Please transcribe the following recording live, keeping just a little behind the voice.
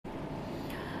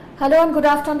Hello and good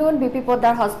afternoon. BP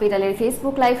Poddar হসপিটালের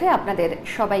Facebook লাইভে আপনাদের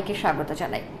সবাইকে স্বাগত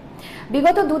জানাই।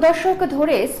 বিগত 2 দশক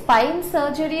ধরে স্পাইন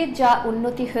সার্জারির যা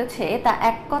উন্নতি হয়েছে তা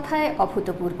এক কথায়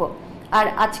অভূতপূর্ব। আর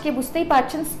আজকে বুঝতেই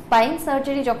পারছেন, স্পাইন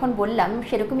সার্জারি যখন বললাম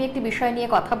সেরকমই একটি বিষয় নিয়ে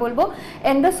কথা বলবো।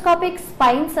 এন্ডোস্কোপিক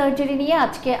স্পাইন সার্জারি নিয়ে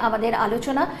আজকে আমাদের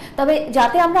আলোচনা। তবে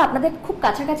যাতে আমরা আপনাদের খুব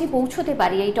কাছাকাছি পৌঁছতে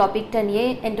পারি এই টপিকটা নিয়ে,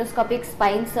 এন্ডোস্কোপিক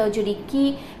স্পাইন সার্জারি কি,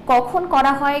 কখন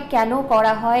করা হয়, কেন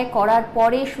করা হয়, করার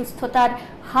পরে সুস্থতার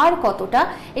হার কতটা,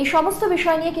 এই সমস্ত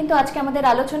বিষয় নিয়ে কিন্তু আজকে আমাদের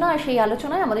আলোচনা। আর সেই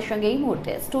আলোচনায় আমাদের সঙ্গে এই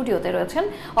মুহূর্তে স্টুডিওতে রয়েছেন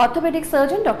অর্থোপেডিক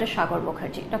সার্জন ডক্টর সাগর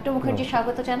মুখার্জি। ডক্টর মুখার্জি,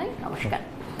 স্বাগত জানাই। নমস্কার।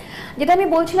 যেটা আমি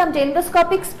বলছিলাম যে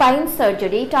এন্ডোস্কোপিক স্পাইন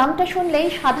সার্জারি, এই টার্মটা শুনলেই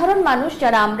সাধারণ মানুষ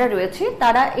যারা আমরা রয়েছে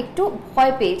তারা একটু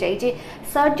ভয় পেয়ে যায় যে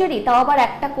সার্জারি, তাও আবার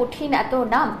একটা কঠিন এত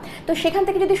নাম। তো সেখান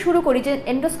থেকে যদি শুরু করি যে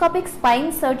এন্ডোস্কোপিক স্পাইন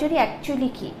সার্জারি অ্যাকচুয়ালি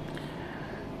কি?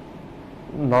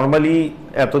 নর্মালি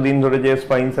এতদিন ধরে যে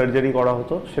স্পাইন সার্জারি করা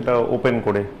হতো সেটা ওপেন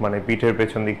করে, মানে পিঠের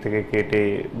পেছন দিক থেকে কেটে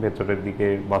ভেতরের দিকে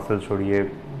মাসেল সরিয়ে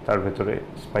তার ভেতরে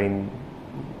স্পাইন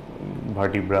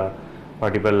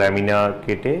ভার্টিব্রাল ল্যামিনা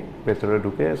কেটে ভেতরে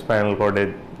ঢুকে স্পাইনাল কর্ডের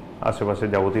আশেপাশে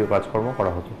যাবতীয় কাজকর্ম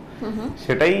করা হতো।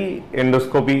 সেটাই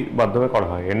এন্ডোস্কোপি মাধ্যমে করা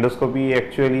হয়। এন্ডোস্কোপি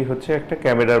অ্যাকচুয়ালি হচ্ছে একটা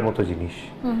ক্যামেরার মতো জিনিস,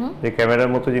 যে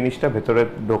ক্যামেরার মতো জিনিসটা ভেতরে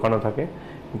ঢোকানো থাকে,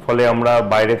 ফলে আমরা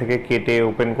বাইরে থেকে কেটে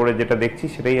ওপেন করে যেটা দেখছি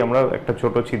সেটাই আমরা একটা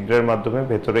ছোট ছিদ্রের মাধ্যমে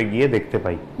ভেতরে গিয়ে দেখতে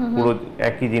পাই। পুরো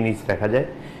একই জিনিস দেখা যায়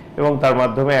এবং তার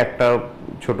মাধ্যমে একটা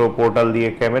ছোট পোর্টাল দিয়ে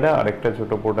ক্যামেরা আর একটা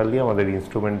ছোট পোর্টাল দিয়ে আমাদের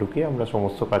ইনস্ট্রুমেন্ট ঢুকিয়ে আমরা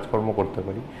সমস্ত কাজকর্ম করতে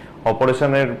পারি।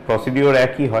 অপারেশনের প্রসিডিওর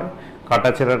একই হয়,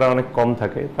 কাটাছেঁড়াটা অনেক কম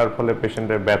থাকে, তার ফলে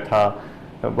পেশেন্টের ব্যথা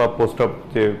বা পোস্ট অপ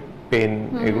যে পেন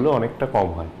এগুলো অনেকটা কম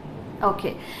হয়।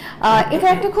 ওকে, এটা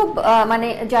একটা খুব মানে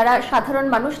যারা সাধারণ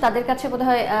মানুষ তাদের কাছে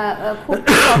বোধহয় খুব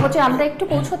সহজে আমরা একটু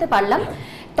পৌঁছতে পারলাম।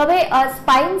 তবে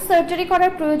স্পাইন সার্জারি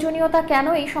করার প্রয়োজনীয়তা কেন,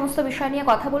 এই সমস্ত বিষয় নিয়ে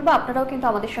কথা বলবো। আপনারাও কিন্তু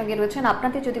আমাদের সঙ্গে রয়েছেন।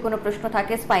 আপনাদের যদি কোনো প্রশ্ন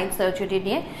থাকে স্পাইন সার্জারি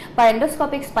নিয়ে বা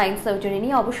এন্ডোস্কোপিক স্পাইন সার্জারি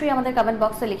নিয়ে, অবশ্যই আমাদের কমেন্ট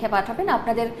বক্সে লিখে পাঠাবেন।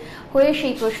 আপনাদের হয়ে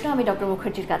সেই প্রশ্ন আমি ডক্টর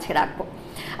মুখার্জির কাছে রাখবো।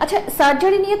 আচ্ছা,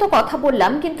 সার্জারি নিয়ে তো কথা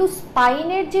বললাম, কিন্তু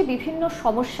স্পাইনের যে বিভিন্ন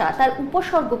সমস্যা তার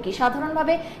উপসর্গ কি,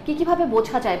 সাধারণভাবে কিভাবে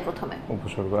বোঝা যায় প্রথমে?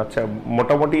 উপসর্গ, আচ্ছা,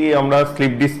 মোটামুটি আমরা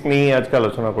স্লিপ ডিস্ক নিয়ে আজকে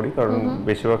আলোচনা করি, কারণ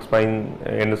বেশিরভাগ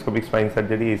এন্ডোস্কোপিক স্পাইন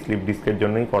সার্জারি এই স্লিপ ডিস্কের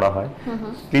জন্যই করা হয়।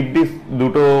 স্লিপ ডিস্ক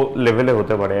দুটো লেভেলে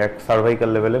হতে পারে, এক সার্ভাইকাল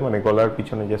লেভেলে, মানে গলার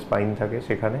পিছনে যে স্পাইন থাকে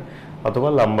সেখানে, অথবা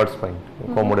লাম্বার স্পাইন,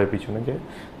 কোমরের পিছনে যে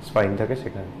স্পাইন থাকে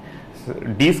সেখানে।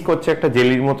 ডিস্ক হচ্ছে একটা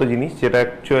জেলির মতো জিনিস, যেটা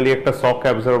অ্যাকচুয়ালি একটা শক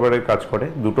অ্যাবজর্বারের কাজ করে,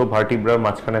 দুটো ভার্টিব্রার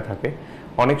মাঝখানে থাকে।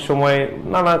 অনেক সময়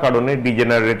নানা কারণে,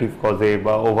 ডিজেনারেটিভ কজে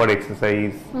বা ওভার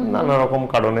এক্সারসাইজ, নানা রকম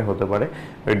কারণে হতে পারে,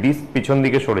 ডিস্ক পিছন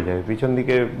দিকে সরে যায়। পিছন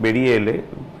দিকে বেরিয়ে এলে,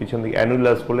 পিছন দিকে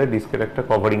অ্যানুলাস বলে ডিস্কের একটা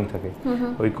কভারিং থাকে,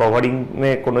 ওই কভারিং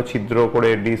এ কোনো ছিদ্র করে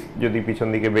ডিস্ক যদি পিছন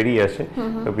দিকে বেরিয়ে আসে,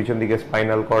 তো পিছন দিকে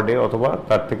স্পাইনাল কর্ডে অথবা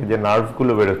তার থেকে যে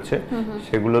নার্ভগুলো বেরোচ্ছে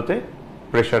সেগুলোতে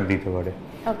প্রেসার দিতে পারে।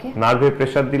 নার্ভে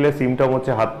প্রেসার দিলে সিমটম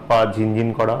হচ্ছে হাত পা ঝিনঝিন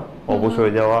করা, অবশ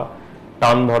হয়ে যাওয়া,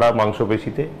 টান ধরা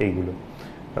মাংসপেশিতে, এইগুলো।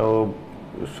 তো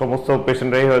সমস্ত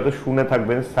পেশেন্টরাই হয়তো শুনে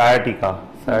থাকবেন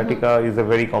sciatica is a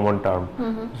very common term.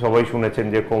 সবাই শুনেছেন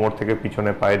যে কোমর থেকে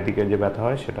পিছনে পায়ের দিকে যে ব্যথা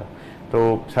হয় সেটা। তো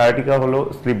সায়াটিকা হলো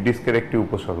স্লিপ ডিস্কের একটি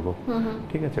উপসর্গ।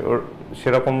 ঠিক আছে, ওর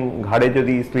সেরকম ঘাড়ে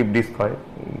যদি স্লিপ ডিস্ক হয়,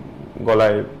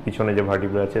 গলায় পিছনে যে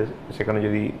ভার্টিব্রা আছে সেখানে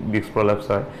যদি ডিস্ক প্রলাপস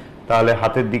হয়, তাহলে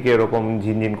হাতের দিকে এরকম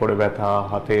ঝিনঝিন করে ব্যথা,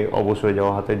 হাতে অবশ হয়ে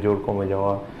যাওয়া, হাতের জোর কমে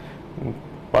যাওয়া,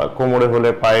 কোমরে হলে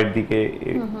পায়ের দিকে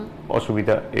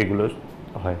অসুবিধা, এগুলো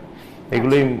হয়।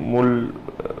 এগুলোই মূল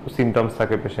সিমটমস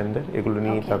থাকে পেশেন্টদের, এগুলো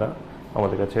নিয়ে তারা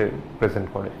আমাদের কাছে প্রেজেন্ট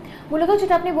করে। মূলত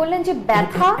যেটা আপনি বললেন যে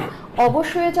ব্যথা, অবশ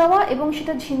হয়ে যাওয়া এবং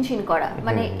সেটা ঝিনঝিন করা,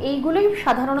 মানে এইগুলোই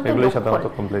সাধারণত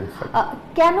কমপ্লেইন্টস।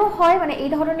 কেন হয়, মানে এই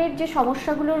ধরনের যে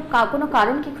সমস্যাগুলোর কোনো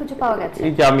কারণ কি খুঁজে পাওয়া গেছে?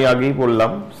 এই যে আমি আগেই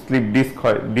বললাম, স্লিপ ডিস্ক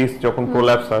হয়, ডিস্ক যখন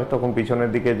প্রোল্যাপস হয় তখন পিছনের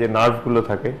দিকে যে নার্ভগুলো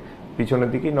থাকে, পিছনের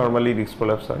দিকেই নরমালি ডিস্ক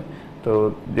প্রোল্যাপস হয়। তো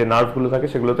যে নার্ভগুলো থাকে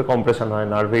সেগুলোতে কম্প্রেশন হয়,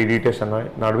 নার্ভে ইরিটেশন হয়।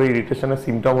 নার্ভে ইরিটেশনের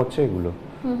সিমটম হচ্ছে এগুলো।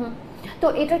 তো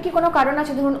এটার কি কোনো কারণ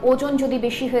আছে? ধরুন ওজন যদি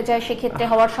বেশি হয়ে যায় সেক্ষেত্রে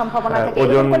হওয়ার সম্ভাবনা থাকে, এর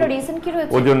কোনো রিজন কি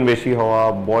রয়েছে? ওজন বেশি হওয়া,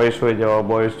 বয়স হয়ে যাওয়া,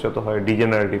 বয়স যত হয়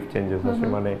ডিজেনারেটিভ চেঞ্জেস আসে,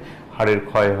 মানে হাড়ের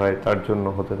ক্ষয় হয়, তার জন্য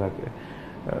হতে থাকে।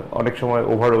 অনেক সময়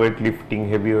overweight lifting,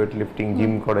 heavy weight lifting,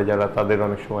 gym করে যারা, তাদের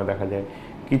অনেক সময় দেখা যায়।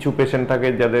 কিছু পেশেন্ট থাকে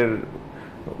যাদের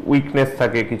উইকনেস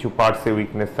থাকে, কিছু পার্টসে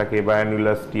উইকনেস থাকে বা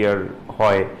অ্যানুলাস টিয়ার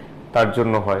হয়, তার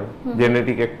জন্য হয়।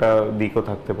 জেনেটিক একটা দিকও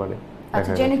থাকতে পারে।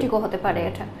 আচ্ছা, জেনেটিকও হতে পারে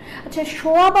এটা। আচ্ছা,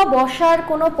 শোয়া বা বসার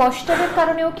কোনো পশ্চারের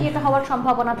কারণেও কি এটা হওয়ার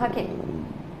সম্ভাবনা থাকে?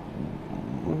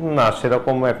 না,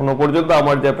 সেরকম এখনো পর্যন্ত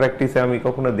আমার যা প্র্যাকটিসে আমি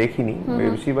কখনো দেখিনি।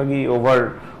 বেশিরভাগই ওভার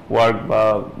ওয়ার্ক বা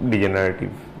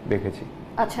ডিজেনারেটিভ দেখেছি।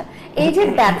 আচ্ছা, এই যে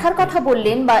ব্যথার কথা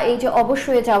বললেন বা এই যে অবশ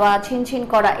হয়ে যাওয়া, ঝিনঝিন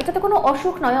করা, এটা তো কোনো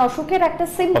অসুখ নয়, অসুখের একটা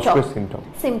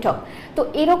সিম্পটম। তো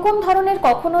এরকম ধরনের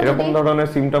কখনো এরকম ধরনের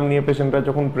সিম্পটম নিয়ে পেশেন্টরা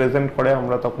যখন প্রেজেন্ট করে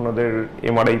আমরা তখন ওদের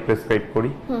এমআরআই প্রেসক্রাইব করি,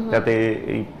 যাতে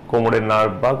এই কোমরের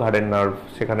নার্ভ বা ঘাড়ের নার্ভ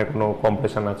সেখানে কোনো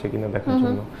কম্প্রেশন আছে কিনা দেখার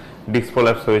জন্য, ডিস্ক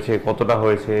প্রোল্যাপস হয়েছে, কতটা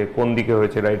হয়েছে, কোন দিকে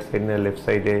হয়েছে, রাইট সাইড না লেফট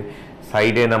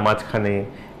সাইডে না মাঝখানে,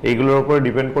 এইগুলোর উপরে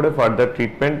ডিপেন্ড করে ফার্দার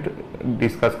ট্রিটমেন্ট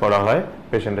ডিসকাস করা হয়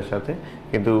পেশেন্টের সাথে,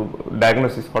 কিন্তু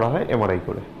ডায়াগনোসিস করা হয় এমআরআই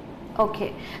করে। ওকে,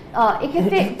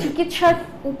 এক্ষেত্রে চিকিৎসার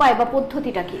উপায় বা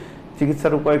পদ্ধতিটা কি?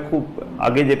 চিকিৎসার উপায় খুব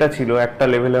আগে যেটা ছিল, একটা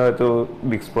লেভেলে হয়তো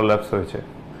ডিস্ক প্রোল্যাপস হয়েছে,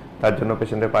 তার জন্য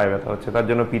পেশেন্টের পায়ে ব্যথা হচ্ছে, তার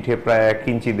জন্য পিঠে প্রায় 1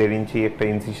 ইঞ্চি 1.5 ইঞ্চি একটা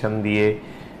ইনসিশন দিয়ে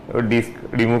ডিস্ক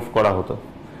রিমুভ করা হতো।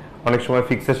 অনেক সময়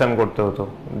ফিক্সেশন করতে হতো,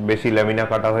 বেশি ল্যামিনা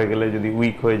কাটা হয়ে গেলে যদি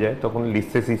উইক হয়ে যায় তখন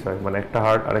লিস্থেসিস হয়, মানে একটা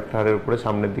হাড় আরেকটা হাড়ের উপরে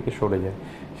সামনের দিকে সরে যায়,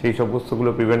 সেই সব বস্তুগুলো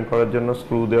প্রিভেন্ট করার জন্য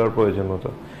স্ক্রু দেওয়ার প্রয়োজন হতো।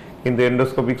 কিন্তু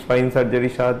এন্ডোস্কোপিক স্পাইন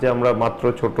সার্জারির সাহায্যে আমরা মাত্র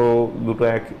ছোট দুটো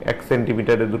 1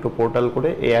 সেন্টিমিটারের দুটো পোর্টাল করে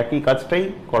এই একই কাজটাই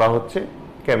করা হচ্ছে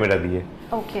ক্যামেরা দিয়ে।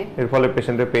 এর ফলে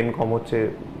পেশেন্টের পেন কম হচ্ছে,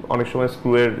 অনেক সময়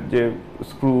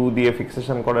স্ক্রু দিয়ে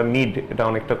ফিক্সেশন করার নিড এটা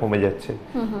অনেকটা কমে যাচ্ছে,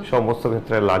 সমস্ত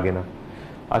ক্ষেত্রে লাগে না।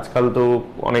 আজকাল তো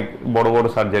অনেক বড় বড়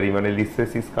সার্জারি, মানে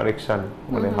লিস্থেসিস কারেকশন,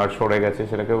 মানে হাড় সরে গেছে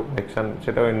সেটাকেও কারেকশন,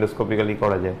 সেটাও এন্ডোস্কোপিক্যালি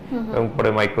করা যায়, এবং পরে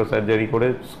মাইক্রো সার্জারি করে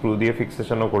স্ক্রু দিয়ে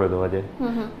ফিক্সেশনও করে দেওয়া যায়।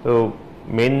 তো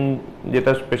মেন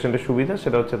যেটা পেশেন্টের সুবিধা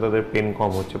সেটা হচ্ছে তাদের পেন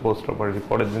কম হচ্ছে পোস্ট অপারেটিভ,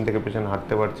 পরের দিন থেকে পেশেন্ট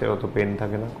হাঁটতে পারছে, অত পেন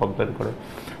থাকে না কম্পেয়ার করে।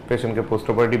 পেশেন্টকে পোস্ট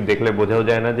অপারেটিভ দেখলে বোঝাও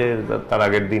যায় না যে তার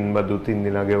আগের দিন বা 2-3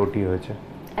 দিন আগে ওটি হয়েছে।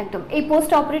 একদম, এই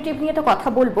পোস্ট অপারেটিভ নিয়ে তো কথা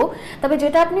বলবো, তবে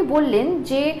যেটা আপনি বললেন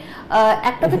যে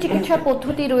একটা তো চিকিৎসার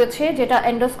পদ্ধতি রয়েছে যেটা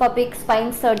এন্ডোস্কোপিক স্পাইন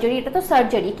সার্জারি, এটা তো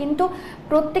সার্জারি, কিন্তু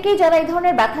প্রত্যেকেই যারা এই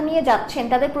ধরনের ব্যথা নিয়ে যাচ্ছেন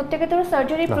তাদের প্রত্যেকে তো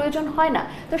সার্জারির প্রয়োজন হয় না,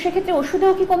 তো সেক্ষেত্রে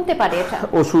ওষুধেও কি কমতে পারে? এটা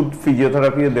ওষুধ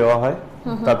ফিজিওথেরাপি দেওয়া হয়,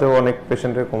 তাতেও অনেক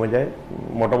পেশেন্টের কমে যায়।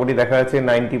 মোটামুটি দেখা যাচ্ছে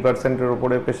 90%-এর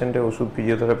উপরে পেশেন্টের ওষুধ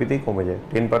ফিজিওথেরাপিতেই কমে যায়,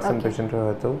 10% পেশেন্টের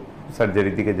হয়তো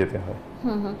সার্জারির দিকে যেতে হয়।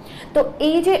 তো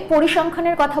এই যে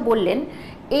পরিসংখ্যানের কথা বললেন,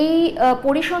 এই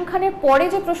পরিসংখ্যানের পরে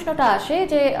যে প্রশ্নটা আসে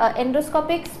যে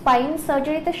এন্ডোস্কোপিক স্পাইন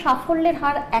সার্জারিতে সাফল্যের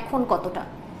হার এখন কতটা?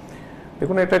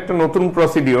 দেখুন, এটা একটা নতুন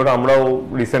প্রসিডিওর, আমরাও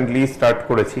রিসেন্টলি স্টার্ট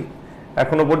করেছি।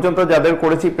 এখনো পর্যন্ত যাদের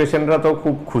করেছি পেশেন্টরা তো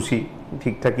খুব খুশি,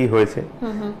 ঠিকঠাকই হয়েছে।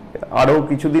 আরো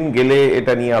কিছুদিন গেলে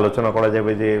এটা নিয়ে আলোচনা করা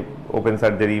যাবে যে open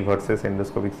surgery versus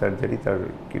endoscopic surgery, তার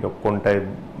কিরকম কোনটায়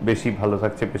বেশি ভালো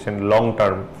থাকছে patient long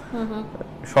term.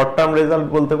 Short term result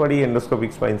বলতে পারি এন্ডোস্কোপিক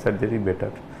স্পাইন সার্জারি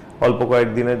বেটার, অল্প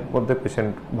কয়েকদিনের মধ্যে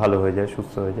পেশেন্ট ভালো হয়ে যায়,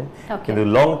 সুস্থ হয়ে যায়। কিন্তু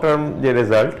লং টার্ম যে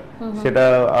রেজাল্ট সেটা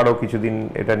আরো কিছুদিন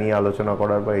এটা নিয়ে আলোচনা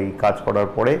করার বা এই কাজ করার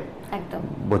পরে একদম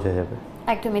বোঝা যাবে।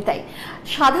 একদমই তাই।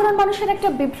 সাধারণ মানুষের একটা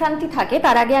বিভ্রান্তি থাকে,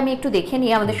 তার আগে আমি একটু দেখে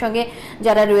নিই আমাদের সঙ্গে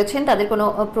যারা রয়েছেন তাদের কোনো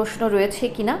প্রশ্ন রয়েছে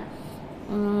কিনা।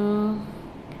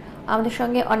 আমাদের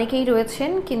সঙ্গে অনেকেই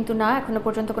রয়েছেন, কিন্তু না, এখনো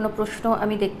পর্যন্ত কোনো প্রশ্ন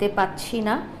আমি দেখতে পাচ্ছি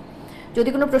না। যদি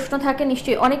কোনো প্রশ্ন থাকে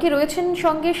নিশ্চয়ই অনেকে রয়েছেন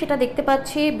সঙ্গে, সেটা দেখতে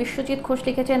পাচ্ছি। বিশ্বজিৎ ঘোষ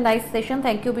লিখেছেন nice session,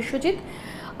 thank you Biswajit.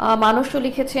 মানুষও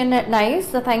লিখেছেন নাইস,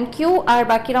 থ্যাংক ইউ। আর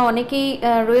বাকিরা অনেকেই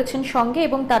রয়েছেন সঙ্গে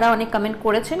এবং তারা অনেক কমেন্ট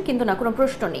করেছেন, কিন্তু না, কোনো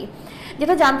প্রশ্ন নেই।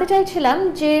 যেটা জানতে চাইছিলাম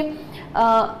যে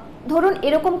ধরুন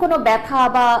এরকম কোনো ব্যথা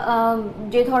বা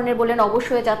যে ধরনের বললেন অবশ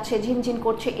হয়ে যাচ্ছে, ঝিনঝিন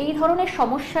করছে, এই ধরনের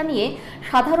সমস্যা নিয়ে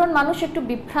সাধারণ মানুষ একটু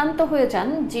বিভ্রান্ত হয়ে যান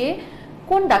যে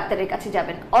কোন ডাক্তারের কাছে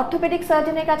যাবেন, অর্থোপেডিক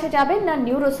সার্জনের কাছে যাবেন না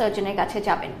নিউরো সার্জনের কাছে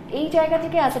যাবেন, এই জায়গা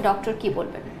থেকে অ্যাজ এ ডক্টর কি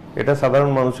বলবেন? এটা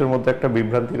সাধারণ মানুষের মধ্যে একটা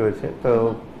বিভ্রান্তি রয়েছে। তো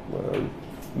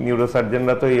নিউরো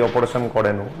সার্জনরা তো এই অপারেশন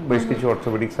করেনও, বেশ কিছু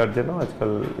অর্থোপেডিক সার্জনও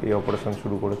আজকাল এই অপারেশন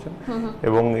শুরু করেছেন,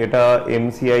 এবং এটা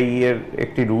এমসিআই এর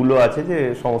একটি রুলও আছে যে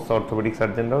সমস্ত orthopaedic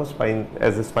সার্জনরাও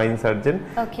as a spine surgeon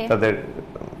তাদের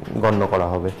গণ্য করা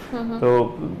হবে। তো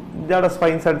যারা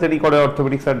স্পাইন সার্জারি করে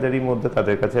অর্থোপেডিক সার্জারির মধ্যে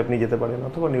তাদের কাছে আপনি যেতে পারেন,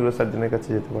 অথবা নিউরো সার্জনের কাছে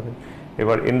যেতে পারেন।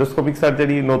 এবার এন্ডোস্কোপিক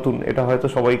সার্জারি নতুন, এটা হয়তো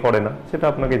সবাই করে না, সেটা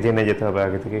আপনাকে জেনে যেতে হবে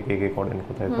আগে থেকে কে কে করেন,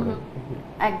 কোথায় করেন।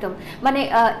 একদম, মানে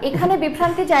এখানে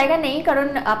বিভ্রান্তির জায়গা নেই, কারণ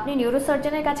আপনি নিউরো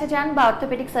সার্জনের কাছে যান বা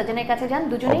অর্থোপেডিক সার্জনের কাছে যান,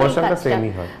 দুজনেই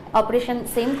অপারেশন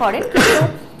সেম করেন, কিন্তু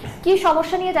কি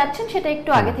সমস্যা নিয়ে যাচ্ছেন সেটা একটু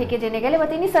আগে থেকে জেনে গেলে, বা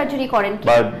তিনি সার্জারি করেন কি,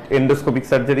 বা এন্ডোস্কোপিক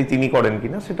সার্জারি তিনি করেন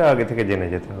কিনা সেটা আগে থেকে জেনে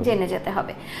যেতে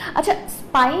হবে। আচ্ছা,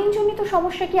 স্পাইন জনিত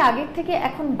সমস্যা কি আগের থেকে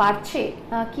এখন বাড়ছে,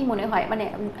 কি মনে হয়, মানে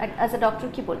অ্যাজ এ ডক্টর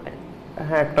কি বলবেন?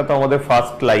 হ্যাঁ, একটা তো আমাদের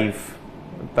ফাস্ট লাইফ,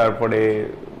 তারপরে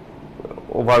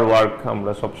ওভারওয়ার্ক,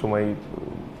 আমরা সব সময়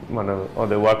মানে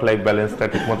আমাদের ওয়ার্ক লাইফ ব্যালেন্সটা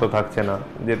ঠিকমতো থাকছে না,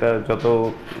 যেটা যত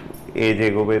এজ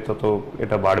এগোবে তত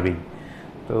এটা বাড়বেই।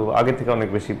 তো আগে থেকে অনেক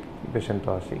বেশি পেশেন্ট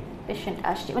আসছে,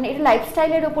 মানে এটা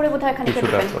লাইফস্টাইলের উপরে বোধহয় খানিকটা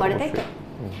ডিপেন্ড করে, তাই তো?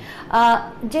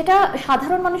 যেটা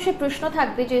সাধারণ মানুষের প্রশ্ন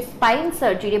থাকবে যে স্পাইন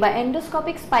সার্জারি বা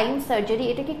এন্ডোস্কোপিক স্পাইন সার্জারি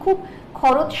এটা কি খুব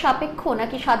খরচ সাপেক্ষ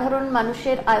নাকি সাধারণ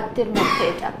মানুষের আয়ত্তের মধ্যে?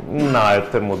 এটা না,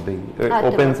 আয়ত্তের মধ্যেই।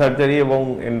 ওপেন সার্জারি এবং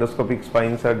এন্ডোস্কোপিক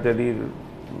স্পাইন সার্জারির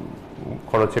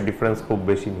খরচের ডিফারেন্স খুব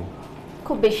বেশি নেই,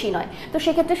 খুব বেশি নয়। তো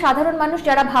সেক্ষেত্রে সাধারণ মানুষ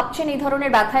যারা ভাবছেন এই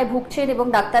ধরনের ব্যথায় ভুগছেন এবং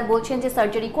ডাক্তার বলছেন যে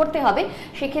সার্জারি করতে হবে,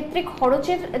 সেক্ষেত্রে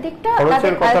খরচের দিকটা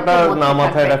খরচের কথাটা না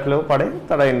মাথায় রাখলেও পারে,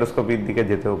 তারা এন্ডোস্কোপির দিকে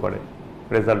যেতেও পারে,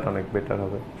 রেজাল্ট অনেক বেটার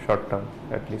হবে শর্ট টার্ম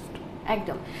অ্যাট লিস্ট।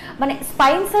 একদম, মানে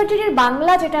স্পাইন সার্জারির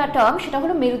বাংলা যেটা টার্ম সেটা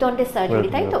হলো মেরুদণ্ডের সার্জারি,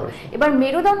 তাই তো? এবার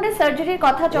মেরুদণ্ডের সার্জারির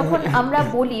কথা যখন আমরা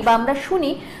বলি বা আমরা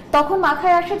শুনি তখন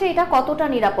মাথায় আসে যে এটা কতটা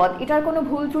নিরাপদ, এটার কোনো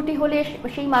ভুল ত্রুটি হলে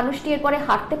সেই মানুষটি এরপরে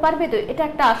হাঁটতে পারবে তো, এটা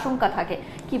একটা আশঙ্কা থাকে,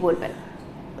 কি বলবেন?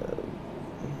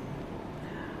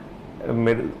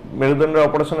 মেরুদণ্ডের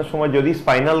অপারেশনের সময় যদি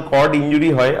স্পাইনাল কর্ড ইনজুরি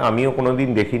হয়, আমিও কোনোদিন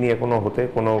দেখিনি এখনো হতে,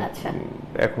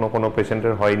 এখনো কোনো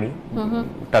পেশেন্টের হয়নি,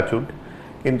 টাচউড,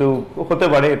 কিন্তু হতে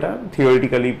পারে, এটা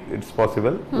থিওরিটিক্যালি ইটস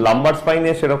পসিবল। লাম্বার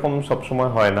স্পাইনে সেরকম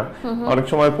সবসময় হয় না, অনেক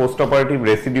সময় পোস্ট অপারেটিভ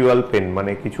রেসিডিউয়াল পেন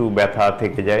মানে কিছু ব্যথা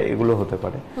থেকে যায়, এগুলো হতে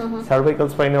পারে। সার্ভাইকাল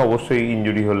স্পাইনে অবশ্যই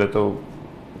ইনজুরি হলে তো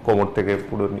কোমর থেকে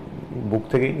পুরো বুক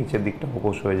থেকেই নিচের দিকটা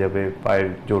অবশ হয়ে যাবে, পায়ের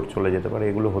জোর চলে যেতে পারে,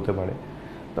 এগুলো হতে পারে।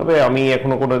 তবে আমি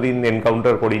এখনো কোনোদিন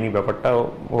এনকাউন্টার করিনি ব্যাপারটা,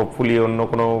 হোপফুলি অন্য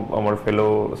কোনো আমার ফেলো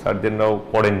সার্জনরাও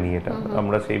করেননি এটা,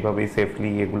 আমরা সেইভাবেই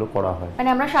সেফলি এগুলো করা হয়। মানে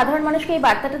আমরা সাধারণ মানুষকে এই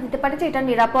বার্তাটা দিতে পারি যে এটা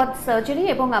নিরাপদ সার্জারি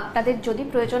এবং আপনাদের যদি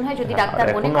প্রয়োজন হয়, যদি ডাক্তার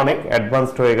মনে করেন, অনেক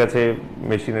অ্যাডভান্সড হয়ে গেছে,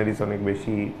 মেশিনারিজ অনেক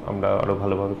বেশি, আমরা আরো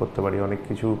ভালোভাবে করতে পারি, অনেক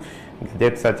কিছু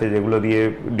গ্যাজেটস আছে যেগুলো দিয়ে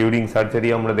ডিউরিং সার্জারি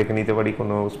আমরা দেখে নিতে পারি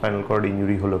কোনো স্পাইনাল কর্ড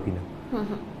ইনজুরি হলো কিনা,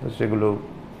 তো সেগুলো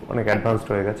অনেক অ্যাডভান্সড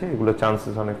হয়ে গেছে, এগুলো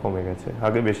চান্সেস অনেক কমে গেছে,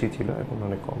 আগে বেশি ছিল এখন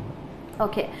অনেক কম।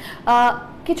 ওকে,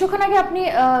 কিছুক্ষণ আগে আপনি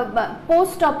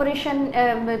পোস্ট অপারেশন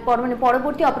মানে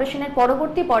পরবর্তী অপারেশনের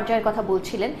পরবর্তী পর্যায়ের কথা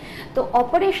বলছিলেন, তো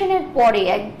অপারেশনের পরে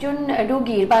একজন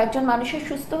রোগীর বা একজন মানুষের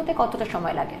সুস্থ হতে কতটা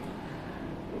সময় লাগে?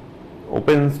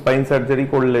 ওপেন স্পাইন সার্জারি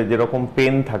করলে যেরকম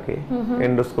পেন থাকে,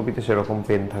 এন্ডোস্কোপিতে সেরকম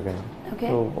পেন থাকে না,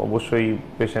 তো অবশ্যই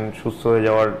পেশেন্ট সুস্থ হয়ে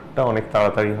যাওয়াটা অনেক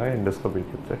তাড়াতাড়ি হয় এন্ডোস্কোপির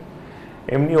ক্ষেত্রে।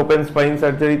 এমনি ওপেন স্পাইন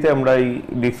সার্জারিতে আমরা এই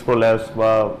ডিস্ক প্রোল্যাপস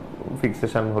বা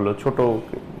ফিক্সেশন হলো ছোট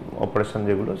অপারেশন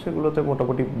যেগুলো, সেগুলোতে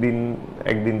মোটামুটি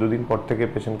একদিন দুদিন পর থেকে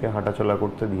পেশেন্টকে হাঁটাচলা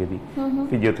করতে দিয়ে দিই,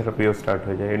 ফিজিওথেরাপিও স্টার্ট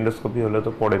হয়ে যায়। এন্ডোস্কোপি হলে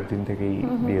তো পরের দিন থেকেই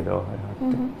দিয়ে দেওয়া হয়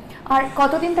হাঁটতে। আর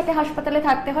কতদিন থেকে হাসপাতালে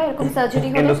থাকতে হয় এরকম সার্জারি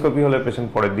হলে? এন্ডোস্কোপি হলে পেশেন্ট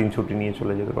পরের দিন ছুটি নিয়ে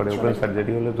চলে যেতে পারে, ওপেন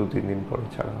সার্জারি হলে 2-3 দিন পরে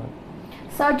ছাড়া হয়।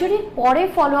 সার্জারির পরে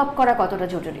ফলো আপ করা কতটা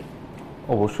জরুরি?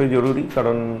 অবশ্যই জরুরি,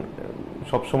 কারণ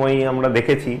সবসময়ই আমরা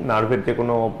দেখেছি নার্ভের যে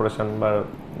কোনো অপারেশন বা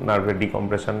নার্ভের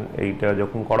ডিকম্প্রেশন এইটা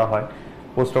যখন করা হয়,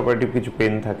 পোস্ট অপারেটিভ কিছু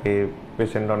পেন থাকে,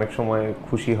 পেশেন্ট অনেক সময়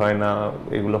খুশি হয় না,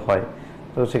 এগুলো হয়।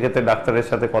 তো সেক্ষেত্রে ডাক্তারের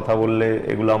সাথে কথা বললে,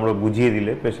 এগুলো আমরা বুঝিয়ে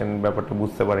দিলে পেশেন্ট ব্যাপারটা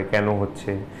বুঝতে পারে কেন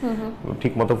হচ্ছে,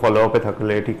 ঠিকমতো ফলো আপে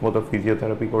থাকলে, ঠিকমতো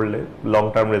ফিজিওথেরাপি করলে লং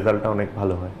টার্ম রেজাল্টটা অনেক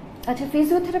ভালো হয়। আচ্ছা,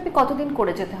 ফিজিওথেরাপি কতদিন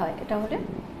করে যেতে হয় এটা হলে?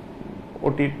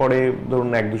 ওটির পরে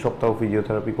ধরুন 1-2 সপ্তাহ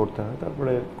ফিজিওথেরাপি করতে হয়,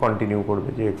 তারপরে কন্টিনিউ করবে,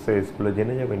 যে এক্সারসাইজগুলো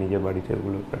জেনে যাবে নিজের বাড়িতে,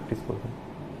 ওগুলো প্র্যাকটিস করবে।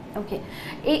 ওকে,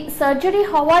 এই সার্জারি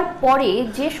হওয়ার পরে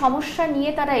যে সমস্যা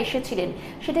নিয়ে তারা এসেছিলেন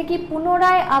সেটা কি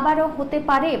পুনরায় আবারও হতে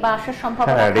পারে বা আসার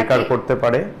সম্ভাবনা থাকে? রেকার করতে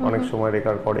পারে, অনেক সময়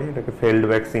রেকার করে, এটাকে ফেল্ড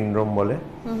ব্যাক সিনড্রোম বলে,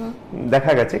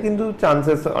 দেখা গেছে, কিন্তু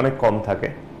চান্সেস অনেক কম থাকে।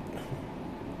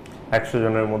 100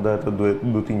 জনের মধ্যে হয়তো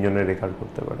 2-3 জনের রেকার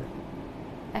করতে পারে।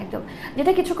 একদম,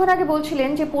 যেটা কিছুক্ষণ আগে বলছিলেন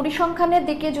যে পরিসংখ্যানের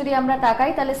দিকে যদি আমরা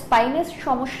তাকাই তাহলে স্পাইনের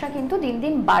সমস্যা কিন্তু দিন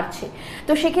দিন বাড়ছে,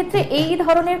 তো সেক্ষেত্রে এই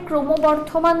ধরনের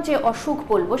ক্রমবর্ধমান যে অসুখ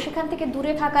বলবো সেখান থেকে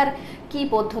দূরে থাকার কি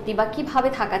পদ্ধতি বা কিভাবে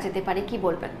থাকা যেতে পারে, কি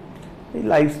বলবেন? এই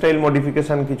লাইফস্টাইল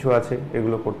মডিফিকেশন কিছু আছে,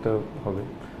 এগুলো করতে হবে,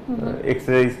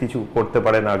 এক্সারসাইজ কিছু করতে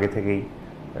পারেন আগে থেকেই,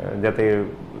 যাতে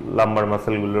লাম্বার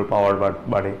মাসেলগুলোর পাওয়ার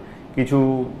বাড়ে। কিছু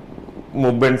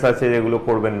মুভমেন্টস আছে যেগুলো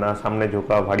করবেন না, সামনে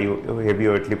ঝোঁকা, ভারী হেভি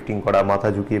ওয়েট লিফটিং করা, মাথা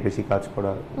ঝুঁকিয়ে বেশি কাজ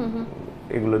করা,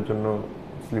 এগুলোর জন্য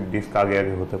স্লিপ ডিস্ক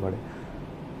আগে হতে পারে।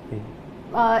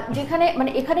 যেখানে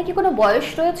মানে এখানে কি কোনো বয়স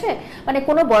রয়েছে, মানে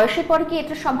কোনো বয়সের পর কি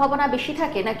এটার সম্ভাবনা বেশি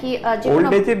থাকে নাকি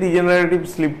ওল্ড এজে ডিজেনারেটিভ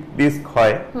স্লিপ ডিস্ক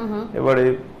হয়? এবারে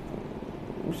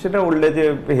সেটা ওল্ড এজে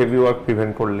হেভি ওয়ার্ক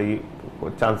প্রিভেন্ট করলেই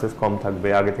চান্সেস কম থাকবে,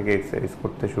 আগে থেকে এক্সারসাইজ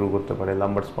করতে শুরু করতে পারে।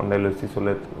 লাম্বার স্পন্ডাইলোসিস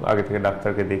হলে আগে থেকে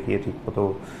ডাক্তারকে দেখিয়ে ঠিকমতো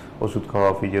ওষুধ খাওয়া,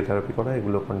 ফিজিওথেরাপি করা,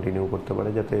 এগুলো কন্টিনিউ করতে পারে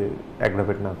যাতে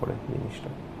অ্যাগ্রাভেট না করে জিনিসটা।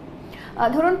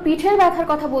 ধরুন পিঠের ব্যথার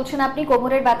কথা বলছেন আপনি,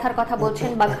 কোমরের ব্যথার কথা বলছেন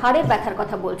বা ঘাড়ের ব্যথার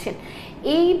কথা বলছেন,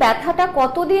 এই ব্যথাটা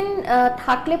কতদিন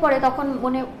থাকলে পরে তখন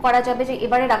মনে করা যাবে যে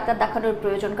এবারে ডাক্তার দেখানোর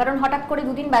প্রয়োজন? কারণ হঠাৎ করে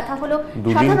দুদিন ব্যথা হলো,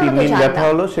 দুদিন তিন দিন ব্যথা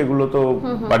হলো সেগুলো তো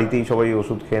বাড়িতেই সবাই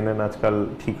ওষুধ খেয়ে নেন আজকাল,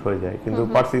 ঠিক হয়ে যায়। কিন্তু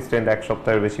পারসিস্টেন্ট এক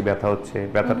সপ্তাহের বেশি ব্যথা হচ্ছে,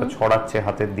 ব্যথাটা ছড়াচ্ছে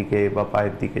হাতের দিকে বা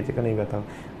পায়ের দিকে, যেখানেই ব্যথা,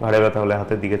 ঘাড়ে ব্যথা হলে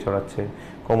হাতের দিকে ছড়াচ্ছে,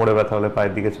 কোমরে ব্যথা হলে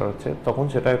পায়ের দিকে ছড়াচ্ছে, তখন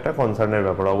সেটা একটা কনসার্নের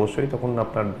ব্যাপার। অবশ্যই তখন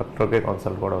আপনার ডক্টরকে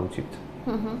কনসাল্ট করা উচিত।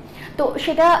 তো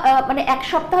সেটা মানে এক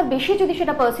সপ্তাহ বেশি যদি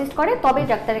সেটা পারসিস্ট করে তবে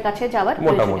ডাক্তারের কাছে যাওয়ার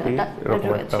প্রয়োজনীয়তা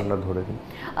রয়েছে। আমরা ধরে নিই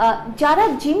যারা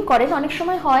জিম করেন, অনেক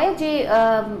সময় হয় যে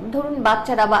ধরুন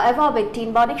বাচ্চারা বা অ্যাবভ 18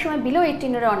 বা অনেক সময় বিলো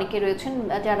 18 এর অনেকে রয়েছেন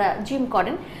যারা জিম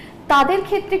করেন, তাদের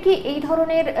ক্ষেত্রে কি এই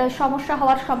ধরনের সমস্যা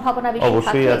হওয়ার সম্ভাবনা বেশি থাকে?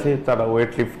 অবশ্যই আছে। তারা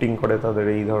ওয়েট লিফটিং করে, তাদের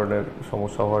এই ধরনের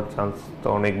সমস্যা হওয়ার চান্স তো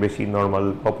অনেক বেশি নরমাল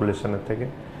পপুলেশনের থেকে।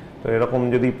 তো এরকম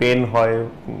যদি পেন হয়,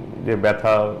 যে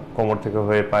ব্যথা কোমর থেকে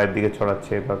হয়ে পায়ের দিকে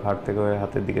ছড়াচ্ছে বা ঘাড় থেকে হয়ে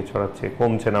হাতের দিকে ছড়াচ্ছে,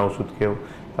 কমছে না ওষুধ খেয়েও,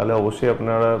 তাহলে অবশ্যই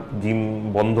আপনারা জিম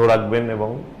বন্ধ রাখবেন এবং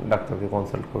ডাক্তারকে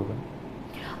কনসাল্ট করবেন।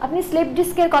 আপনি স্লিপ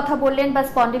ডিস্কের কথা বললেন বা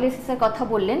স্পন্ডিলোসিসের কথা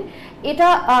বললেন, এটা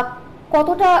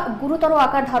কতটা গুরুতর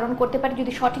আকার ধারণ করতে পারে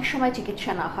যদি সঠিক সময়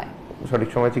চিকিৎসা না হয়? সঠিক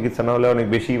সময় চিকিৎসা না হলে অনেক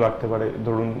বেশি বাড়তে পারে।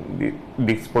 ধরুন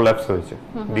ডিস্ক প্রোল্যাপস হয়েছে,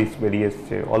 ডিস্ক বেরিয়ে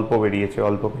এসছে, অল্প বেরিয়েছে,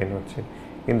 অল্প পেন হচ্ছে,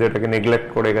 কিন্তু এটাকে নেগলেক্ট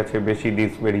করে গেছে, বেশি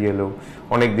ডিস্ক বেরিয়ে এলো,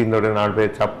 অনেক দিন ধরে নার্ভে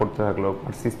চাপ পড়তে থাকলো,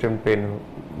 পারসিস্টেন্ট পেন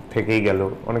থেকেই গেল,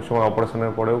 অনেক সময়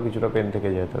অপারেশনের পরেও কিছুটা পেন থেকে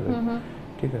যায় তাদের,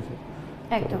 ঠিক আছে,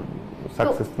 একদম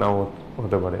সাকসেস নাও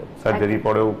হতে পারে, সার্জারির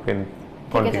পরেও পেন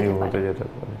কন্টিনিউ হতে যেতে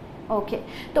পারে। ওকে,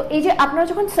 তো এই যে আপনারা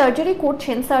যখন সার্জারি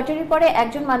করছেন, সার্জারির পরে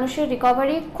একজন মানুষের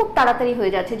রিকভারি খুব তাড়াতাড়ি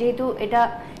হয়ে যাচ্ছে, যেহেতু এটা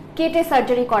কেটে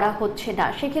সার্জারি করা হচ্ছে না,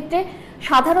 সেক্ষেত্রে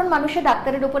সাধারণ মানুষের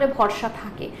ডাক্তারের উপরে ভরসা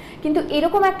থাকে। কিন্তু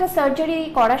এরকম একটা সার্জারি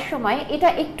করার সময় এটা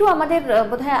একটু আমাদের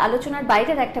বোধহয় আলোচনার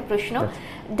বাইরের একটা প্রশ্ন,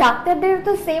 ডাক্তারদের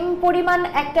তো সেম পরিমাণ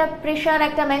একটা প্রেশার,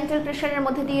 একটা মেন্টাল প্রেশারের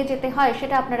মধ্যে দিয়ে যেতে হয়,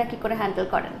 সেটা আপনারা কি করে হ্যান্ডেল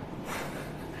করেন?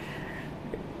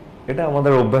 এটা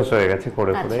আমাদের অভ্যাস হয়ে গেছে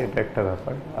করে করে, এটা একটা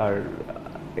ব্যাপার। আর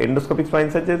এন্ডোস্কোপিক স্পাইন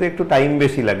সার্জারিতে একটু টাইম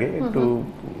বেশি লাগে, একটু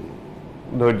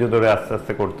ধৈর্য ধরে আস্তে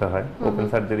আস্তে করতে হয়। ওপেন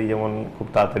সার্জারি যেমন খুব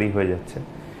তাড়াতাড়ি হয়ে যাচ্ছে,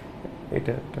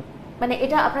 এটা একটা মানে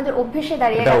এটা আপনাদের অভ্যেসে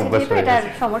দাঁড়িয়ে গেছে, যেহেতু এটার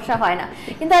সমস্যা হয় না।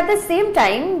 কিন্তু অ্যাট দ্য সেম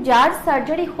টাইম যার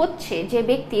সার্জারি হচ্ছে, যে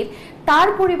ব্যক্তির, তার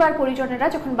পরিবার পরিজনেরা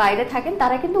যখন বাইরে থাকেন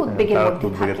তারা কিন্তু উদ্বেগের মধ্যে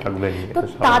থাকেন। তো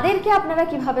তাদেরকে আপনারা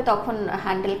কিভাবে তখন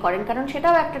হ্যান্ডেল করেন? কারণ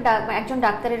সেটাও একটা একজন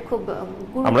ডাক্তারের খুব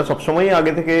আমরা সবসময়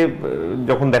আগে থেকে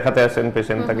যখন দেখাতে আসেন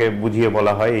পেশেন্ট, তাকে বুঝিয়ে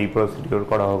বলা হয় এই প্রসিডিওর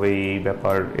করা হবে, এই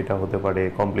ব্যাপার, এটা হতে পারে,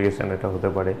 কমপ্লিকেশন এটা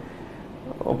হতে পারে।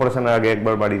 অপারেশনের আগে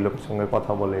একবার বাড়ির লোকের সঙ্গে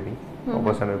কথা বলে নিই,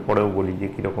 অপারেশনের পরেও বলি যে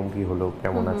কিরকম কি হলো,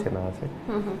 কেমন আছে না আছে।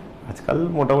 আজকাল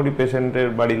মোটামুটি পেশেন্টের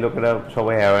বাড়ির লোকেরা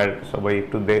সবাই অ্যাওয়ার, সবাই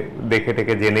একটু দেখে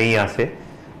টেকে জেনেই আসে,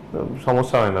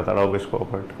 সমস্যা হয় না, তারাও বেশ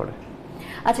কোঅপারেট করে।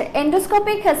 আচ্ছা,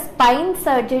 এন্ডোস্কোপিক স্পাইন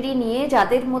সার্জারি নিয়ে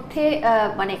যাদের মধ্যে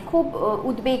মানে খুব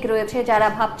উদ্বেগ রয়েছে, যারা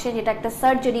ভাবছেন এটা একটা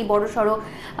সার্জারি বড়সড়,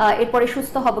 এরপরে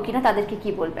সুস্থ হব কিনা, তাদেরকে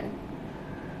কি বলবেন?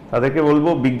 তাদেরকে বলবো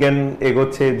বিজ্ঞান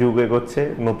এগোচ্ছে, যুগ এগোচ্ছে,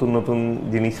 নতুন নতুন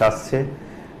জিনিস আসছে,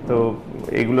 তো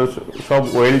এগুলো সব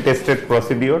ওয়েল টেস্টেড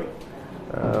প্রসিডিওর,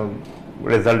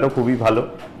 রেজাল্টও খুবই ভালো।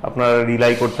 আপনারা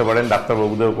রিলাই করতে পারেন,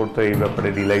 ডাক্তারবাবুদের উপর তো এই ব্যাপারে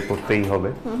রিলাই করতেই হবে।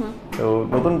 তো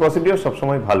নতুন প্রসিডিওর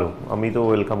সবসময় ভালো, আমি তো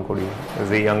ওয়েলকাম করি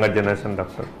as a younger generation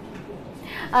doctor.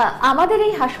 আমাদের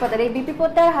এই হাসপাতালে, বিপি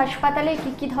পোদ্দার হাসপাতালে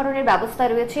কি কি ধরনের ব্যবস্থা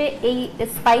রয়েছে এই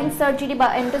স্পাইন সার্জারি বা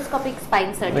এন্ডোস্কোপিক স্পাইন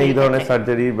সার্জারি? এই ধরনের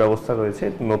সার্জারির ব্যবস্থা রয়েছে,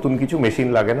 নতুন কিছু মেশিন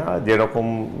লাগে না। যেরকম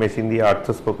মেশিন দিয়ে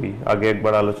আর্থোস্কোপি আগে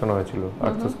একবার আলোচনা হয়েছিল,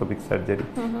 আর্থোস্কোপিক সার্জারি,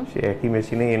 সে একই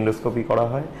মেশিনে এন্ডোস্কোপি করা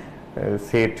হয়।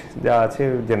 সেট যা আছে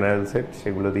জেনারেল সেট,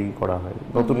 সেগুলো দিয়েই করা হয়,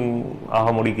 নতুন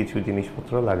আহামরি কিছু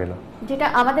জিনিসপত্র লাগে না, যেটা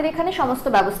আমাদের এখানে সমস্ত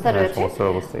ব্যবস্থা রয়েছে। সমস্ত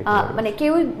ব্যবস্থা মানে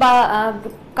কেউ বা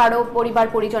কারো পরিবার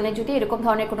পরিজনের যদি এরকম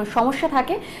ধরনের কোনো সমস্যা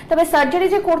থাকে, তবে সার্জারি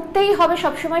যে করতেই হবে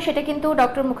সবসময় সেটা কিন্তু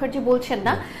ডক্টর মুখার্জি বলছেন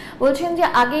না। বলছেন যে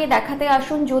আগে দেখাতে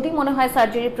আসুন, যদি মনে হয়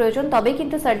সার্জারির প্রয়োজন তবেই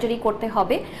কিন্তু সার্জারি করতে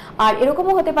হবে। আর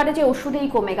এরকমও হতে পারে যে ওষুধেই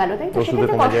কমে গেল, তাই তো?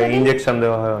 সেক্ষেত্রে ইনজেকশন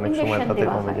দেওয়া হয়, অনেক সময় তাতে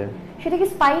কমে যায়। সেটা কি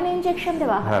স্পাইন ইনজেকশন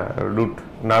দেওয়া হয়? হ্যাঁ, রুট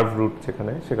নার্ভ রুট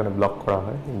সেখানে ব্লক করা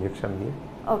হয় ইনজেকশন দিয়ে,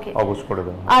 ওকে, অবশ করে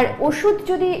দেওয়া হয়। আর ওষুধ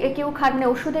যদি কেউ খান, মানে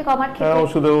ওষুধে কমার ক্ষেত্রে? হ্যাঁ,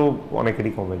 ওষুধেও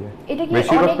অনেকেরই কমে যায়। এটা কি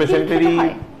বেশিরভাগ পেশেন্টেরই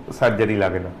সার্জারি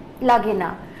লাগে না। লাগে না,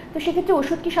 তো সেক্ষেত্রে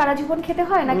ওষুধ কি সারা জীবন খেতে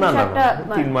হয় নাকি না না একটা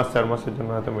 3 মাস 4 মাসের জন্য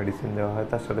হয়তো মেডিসিন দেওয়া হয়,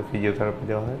 তার সাথে ফিজিওথেরাপি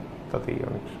দেওয়া হয়, তাতেই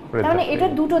অনেক মানে এটা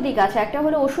দুটো দিক আছে, একটা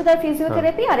হলো ওষুধ আর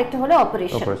ফিজিওথেরাপি, আর একটা হলো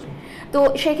অপারেশন। তো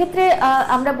সেক্ষেত্রে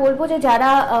আমরা বলবো যে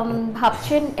যারা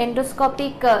ভাবছেন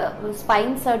এন্ডোস্কোপিক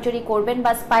স্পাইন সার্জারি করবেন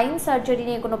বা স্পাইন সার্জারি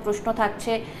নিয়ে কোনো প্রশ্ন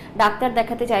থাকছে, ডাক্তার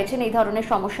দেখাতে চাইছেন এই ধরনের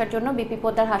সমস্যার জন্য, বিপি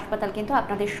পোদ্দার হাসপাতাল কিন্তু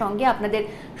আপনাদের সঙ্গে আপনাদের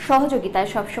সহযোগিতায়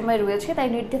সবসময় রয়েছে, তাই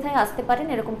নির্দ্বিধায় আসতে পারেন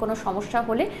এরকম কোনো সমস্যা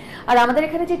হলে। আর আমাদের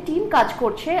এখানে যে টিম কাজ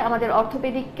করছে, আমাদের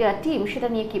অর্থোপেডিক টিম, সেটা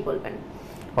নিয়ে কি বলবেন?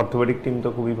 অর্থোপেডিক টিম তো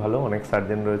খুবই ভালো, অনেক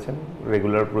সার্জন রয়েছেন,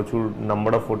 রেগুলার প্রচুর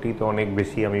নাম্বার অফ ওটি তো অনেক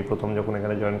বেশি। আমি প্রথম যখন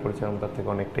এখানে জয়েন করেছিলাম তার থেকে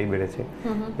অনেকটাই বেড়েছে।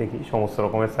 দেখি সমস্ত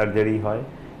রকমের সার্জারি হয়,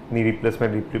 নি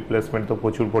রিপ্লেসমেন্ট হিপ রিপ্লেসমেন্ট তো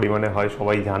প্রচুর পরিমাণে হয়,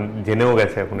 সবাই জেনেও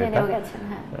গেছে এখন এটা।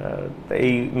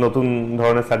 এই নতুন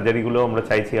ধরনের সার্জারিগুলো আমরা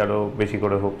চাইছি আরো বেশি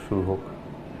করে হোক, শুরু হোক,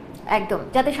 একদম,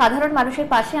 যাতে সাধারণ মানুষের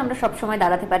পাশে আমরা সব সময়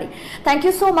দাঁড়াতে পারি। Thank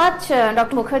you so much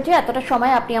doctor Mukherjee, এতটা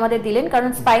সময় আপনি আমাদের দিলেন। কারণ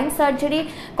স্পাইন সার্জারি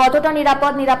কতটা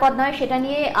নিরাপদ নয় সেটা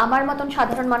নিয়ে আমার মতন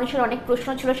সাধারণ মানুষের অনেক প্রশ্ন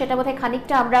ছিল, সেটা বোধহয়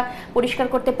খানিকটা আমরা পরিষ্কার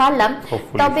করতে পারলাম।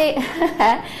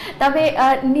 তবে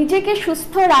নিজেকে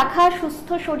সুস্থ রাখা, সুস্থ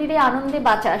শরীরে আনন্দে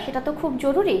বাঁচা, সেটা তো খুব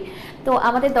জরুরি। তো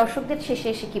আমাদের দর্শকদের শেষে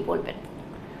এসে কি বলবেন?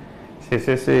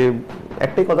 শেষে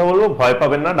একটাই কথা বলবো, ভয়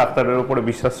পাবেন না, ডাক্তারের উপরে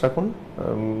বিশ্বাস রাখুন।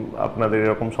 আপনাদের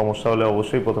এরকম সমস্যা হলে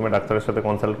অবশ্যই প্রথমে ডাক্তারের সাথে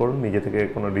কনসাল্ট করুন, নিজে থেকে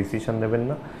কোনো ডিসিশন নেবেন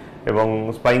না। এবং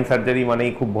স্পাইন সার্জারি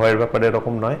মানেই খুব ভয়ের ব্যাপার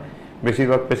এরকম নয়।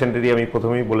 বেশিরভাগ পেশেন্টেরই আমি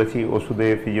প্রথমেই বলেছি, ওষুধে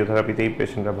ফিজিওথেরাপিতেই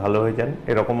পেশেন্টরা ভালো হয়ে যান।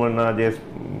 এরকমও না যে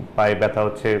পায়ে ব্যথা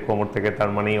হচ্ছে কোমর থেকে তার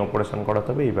মানেই অপারেশন করাতে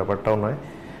হবে, এই ব্যাপারটাও নয়।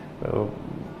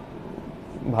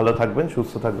 ভালো থাকবেন,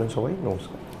 সুস্থ থাকবেন সবাই।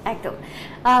 নমস্কার। একদম,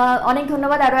 অনেক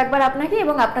ধন্যবাদ আরো একবার আপনাকে,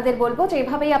 এবং আপনাদের বলবো যে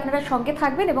এভাবেই আপনারা সঙ্গে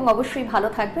থাকবেন এবং অবশ্যই ভালো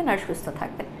থাকবেন আর সুস্থ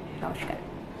থাকবেন। নমস্কার।